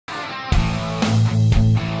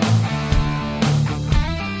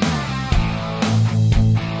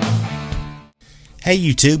Hey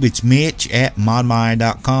YouTube, it's Mitch at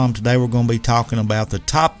ModMyi.com. Today we're going to be talking about the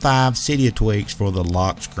top 5 Cydia tweaks for the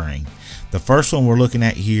lock screen. The first one we're looking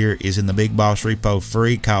at here is in the BigBoss repo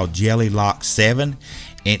free called Jailbreak 7,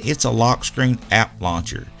 and it's a lock screen app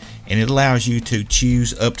launcher, and it allows you to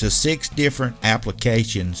choose up to 6 different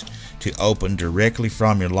applications to open directly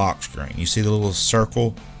from your lock screen. You see the little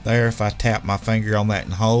circle there? If I tap my finger on that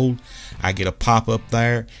and hold, I get a pop-up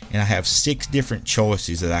there, and I have 6 different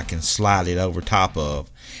choices that I can slide it over top of.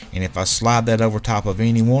 And if I slide that over top of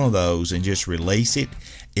any one of those and just release it,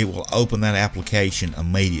 it will open that application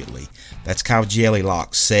immediately. That's called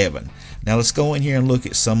Jailbreak 7. Now let's go in here and look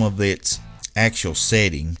at some of its actual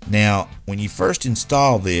setting. Now when you first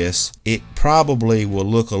install this, it probably will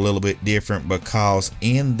look a little bit different because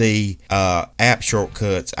in the app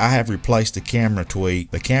shortcuts I have replaced the camera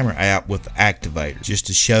app with the activator, just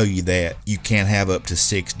to show you that you can have up to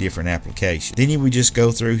 6 different applications. Then you would just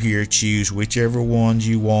go through here, choose whichever ones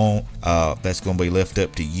you want. That's going to be left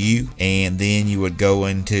up to you, and then you would go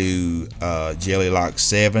into Jailbreak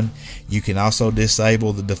 7. You can also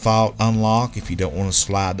disable the default unlock if you don't want to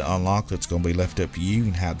slide the unlock. That's going to be left up to you. You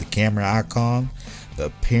can have the camera icon, the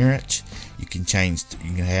appearance. You can change.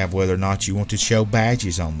 You can have whether or not you want to show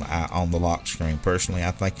badges on the lock screen. Personally,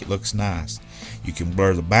 I think it looks nice. You can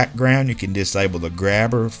blur the background. You can disable the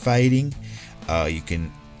grabber fading. You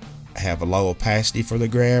can have a low opacity for the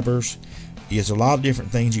grabbers. There's a lot of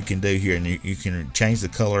different things you can do here, and you can change the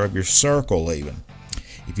color of your circle even.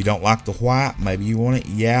 If you don't like the white, maybe you want it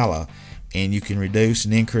yellow, and you can reduce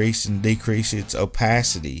and increase and decrease its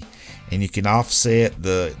opacity, and you can offset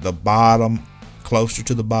the bottom, closer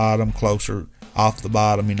to the bottom, closer off the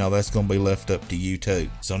bottom. You know, that's going to be left up to you too.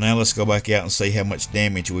 So now let's go back out and see how much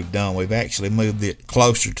damage we've done. We've actually moved it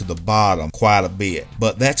closer to the bottom quite a bit,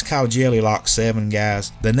 but that's called Jailbreak 7,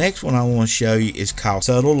 guys. The next one I want to show you is called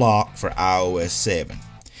Subtle Lock for iOS 7.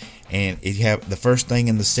 And if you have the first thing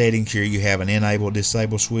in the settings here, you have an enable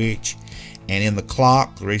disable switch, and in the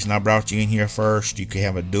clock, the reason I brought you in here first, you can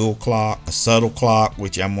have a dual clock, a subtle clock,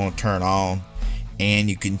 which I'm going to turn on, and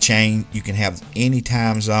you can change. You can have any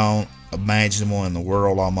time zone imaginable in the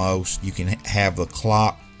world almost. You can have the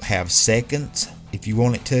clock have seconds if you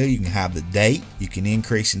want it to. You can have the date. You can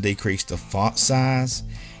increase and decrease the font size.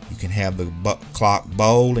 You can have the clock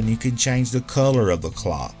bold, and you can change the color of the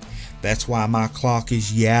clock. That's why my clock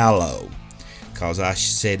is yellow, because I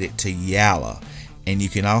set it to yellow. And you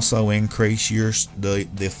can also increase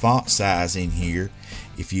the font size in here.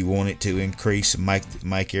 If you want it to increase and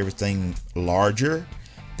make everything larger,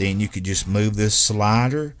 then you could just move this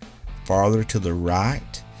slider farther to the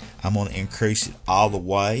right. I'm going to increase it all the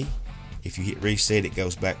way. If you hit reset, it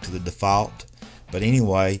goes back to the default. But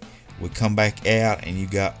anyway, we come back out, and you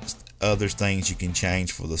got other things you can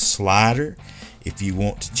change for the slider. If you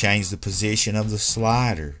want to change the position of the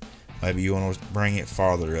slider, maybe you want to bring it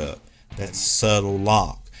farther up. That's subtle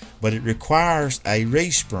lock, but it requires a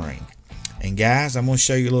respring. And guys, I'm going to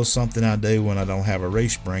show you a little something I do when I don't have a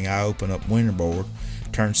respring. I open up Winterboard,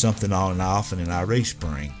 turn something on and off, and then I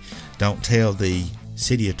respring. Don't tell the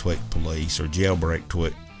Cydia tweak police or jailbreak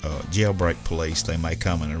police, they may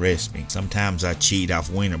come and arrest me. Sometimes I cheat off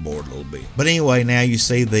Winterboard a little bit. But anyway, now you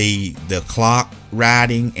see the clock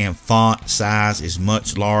writing and font size is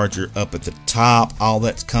much larger up at the top. All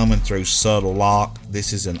that's coming through Subtle Lock.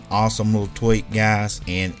 This is an awesome little tweak, guys,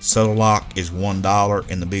 and Subtle Lock is $1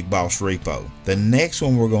 in the BigBoss repo. The next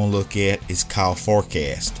one we're going to look at is called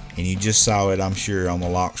Forecast, and you just saw it, I'm sure, on the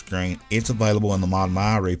lock screen. It's available in the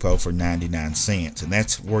ModMyi repo for 99 cents, and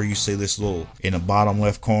that's where you see this little, in the bottom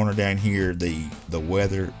left corner down here, the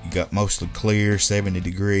weather. You got mostly clear, 70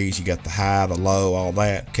 degrees, you got the high, the low, all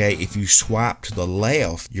that. Okay, if you swipe to the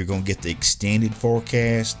left, you're going to get the extended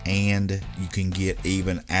forecast, and you can get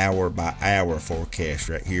even hour by hour forecast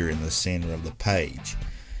right here in the center of the page.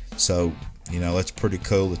 So, you know, it's pretty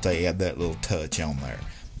cool that they add that little touch on there.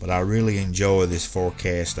 But I really enjoy this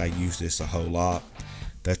forecast. I use this a whole lot.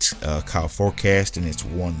 That's called Forecast, and it's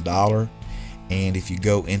 $1. And if you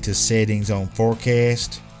go into settings on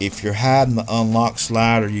Forecast, if you're hiding the unlock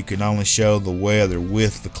slider, you can only show the weather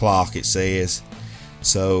with the clock, it says.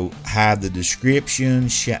 So hide the description,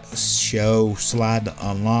 show, slide to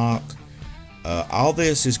unlock. All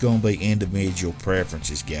this is going to be individual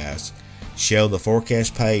preferences, guys. Show the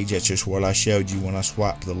forecast page, that's just what I showed you when I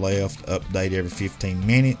swipe to the left. Update every 15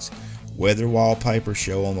 minutes. Weather wallpaper,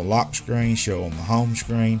 show on the lock screen, show on the home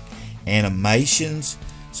screen. Animations,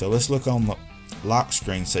 so let's look on the lock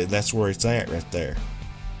screen, see that's where it's at right there.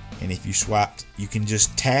 And if you swipe, you can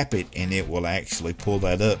just tap it and it will actually pull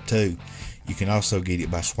that up too. You can also get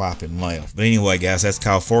it by swiping left. But anyway, guys, that's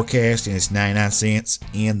called Forecast, and it's 99 cents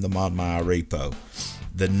in the ModMyi repo.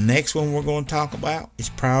 The next one we're going to talk about is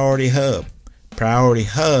Priority Hub. Priority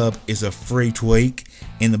Hub is a free tweak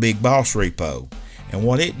in the BigBoss repo. And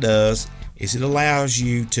what it does is it allows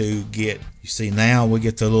you to get, you see now we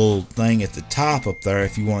get the little thing at the top up there.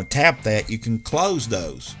 If you want to tap that, you can close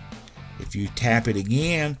those. If you tap it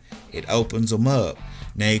again, it opens them up.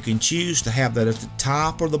 Now you can choose to have that at the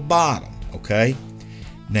top or the bottom. Okay,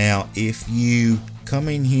 now if you come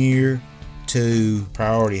in here to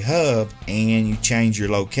Priority Hub and you change your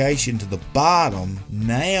location to the bottom,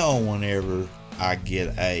 now whenever I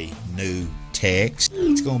get a new text,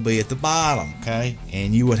 it's going to be at the bottom. Okay,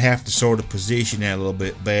 and you would have to sort of position that a little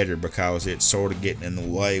bit better because it's sort of getting in the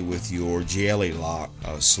way with your Jelly Lock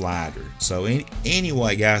slider. So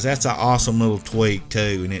anyway, guys, that's an awesome little tweak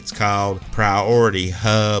too, and it's called Priority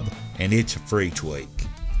Hub, and it's a free tweak.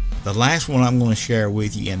 The last one I'm going to share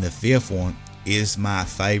with you, and the fifth one, is my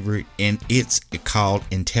favorite, and it's called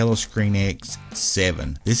Untitled X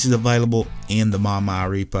 7. This is available in the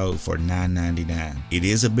ModMyi repo for $9.99. It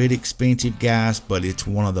is a bit expensive, guys, but it's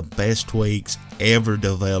one of the best tweaks ever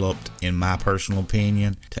developed, in my personal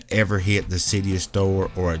opinion, to ever hit the Cydia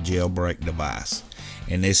store or a jailbreak device.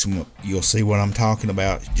 And this one, you'll see what I'm talking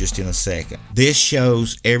about just in a second. This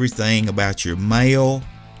shows everything about your mail,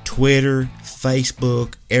 Twitter,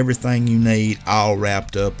 Facebook, everything you need, all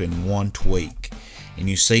wrapped up in one tweak. And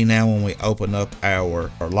you see now when we open up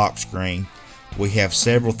our lock screen, we have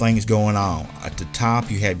several things going on. At the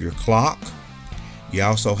top you have your clock. You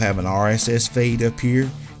also have an RSS feed up here.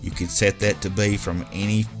 You can set that to be from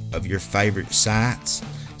any of your favorite sites,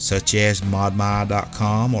 such as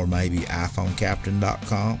ModMyi.com or maybe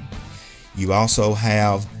iPhoneCaptain.com. You also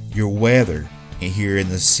have your weather here in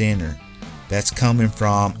the center. That's coming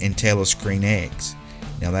from Untitled X.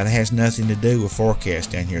 Now that has nothing to do with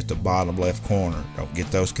forecast down here at the bottom left corner. Don't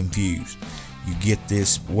get those confused. You get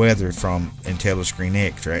this weather from Untitled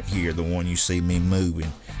X right here, the one you see me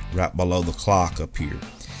moving right below the clock up here.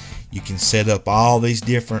 You can set up all these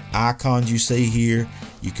different icons you see here.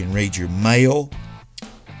 You can read your mail,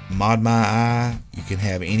 ModMyi. You can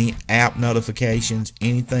have any app notifications,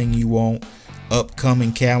 anything you want.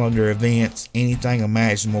 Upcoming calendar events, anything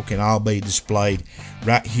imaginable can all be displayed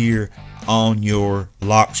right here on your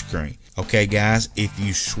lock screen. Okay, guys, if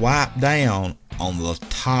you swipe down on the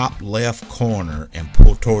top left corner and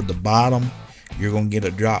pull toward the bottom, you're going to get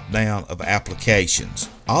a drop down of applications.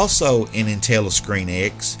 Also in Untitled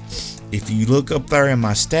X, if you look up there in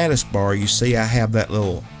my status bar, you see I have that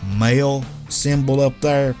little mail symbol up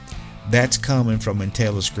there. That's coming from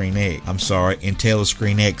Untitled X. I'm sorry, Untitled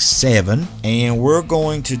X 7. And we're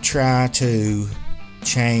going to try to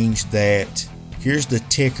change that. Here's the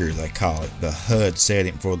ticker, they call it, the HUD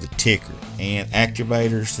setting for the ticker. And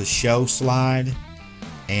activators, the show slide.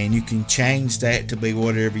 And you can change that to be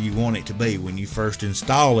whatever you want it to be. When you first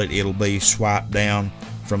install it, it'll be swiped down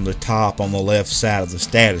from the top on the left side of the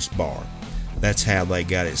status bar. That's how they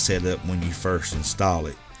got it set up when you first install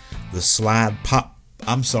it. The slide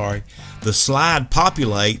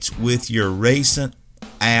populates with your recent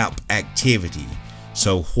app activity.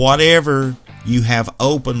 So whatever you have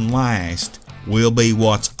open last will be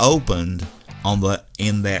what's opened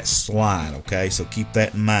in that slide. Okay, so keep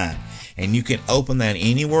that in mind. And you can open that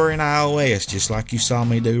anywhere in iOS, just like you saw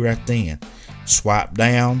me do right then. Swipe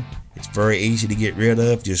down. It's very easy to get rid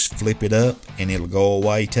of. Just flip it up and it'll go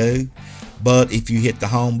away too. But if you hit the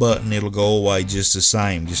home button, it'll go away just the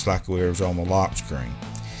same, just like it was on the lock screen.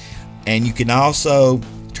 And you can also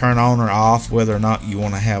turn on or off whether or not you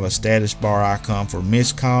want to have a status bar icon for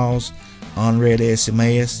missed calls, unread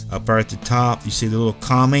SMS. Up there at the top, you see the little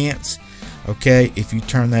comments. Okay, if you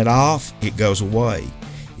turn that off, it goes away.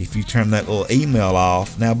 If you turn that little email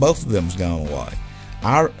off, now both of them's gone away.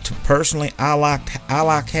 Personally, I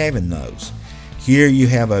like having those. Here you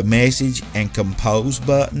have a message and compose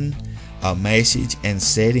button, a message and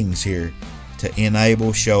settings here to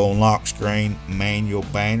enable show on lock screen, manual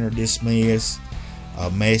banner dismiss,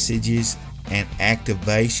 messages, and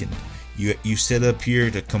activation. You set up here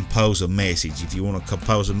to compose a message. If you want to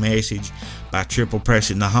compose a message by triple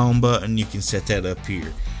pressing the home button, you can set that up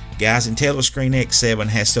here. Guys, Untitled X 7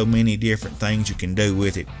 has so many different things you can do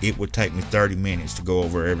with it. It would take me 30 minutes to go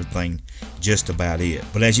over everything, just about it.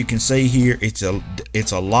 But as you can see here, it's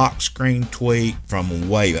a lock screen tweak from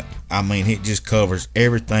way up. I mean, it just covers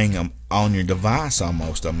everything on your device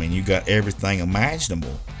almost. I mean, you got everything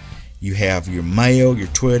imaginable. You have your mail, your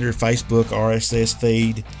Twitter, Facebook, RSS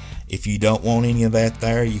feed. If you don't want any of that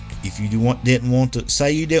there, if you didn't want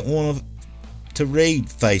to read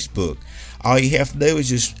Facebook, all you have to do is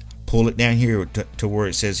just pull it down here to where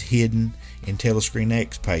it says hidden IntelliScreen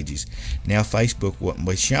X pages. Now Facebook wouldn't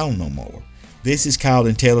be shown no more. This is called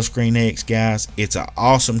IntelliScreen X, guys. It's an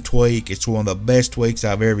awesome tweak. It's one of the best tweaks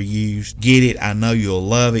I've ever used. Get it. I know you'll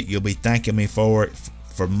love it. You'll be thanking me for it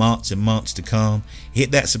for months and months to come.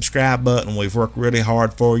 Hit that subscribe button. We've worked really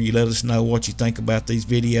hard for you. Let us know what you think about these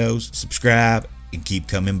videos. Subscribe and keep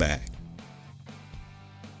coming back.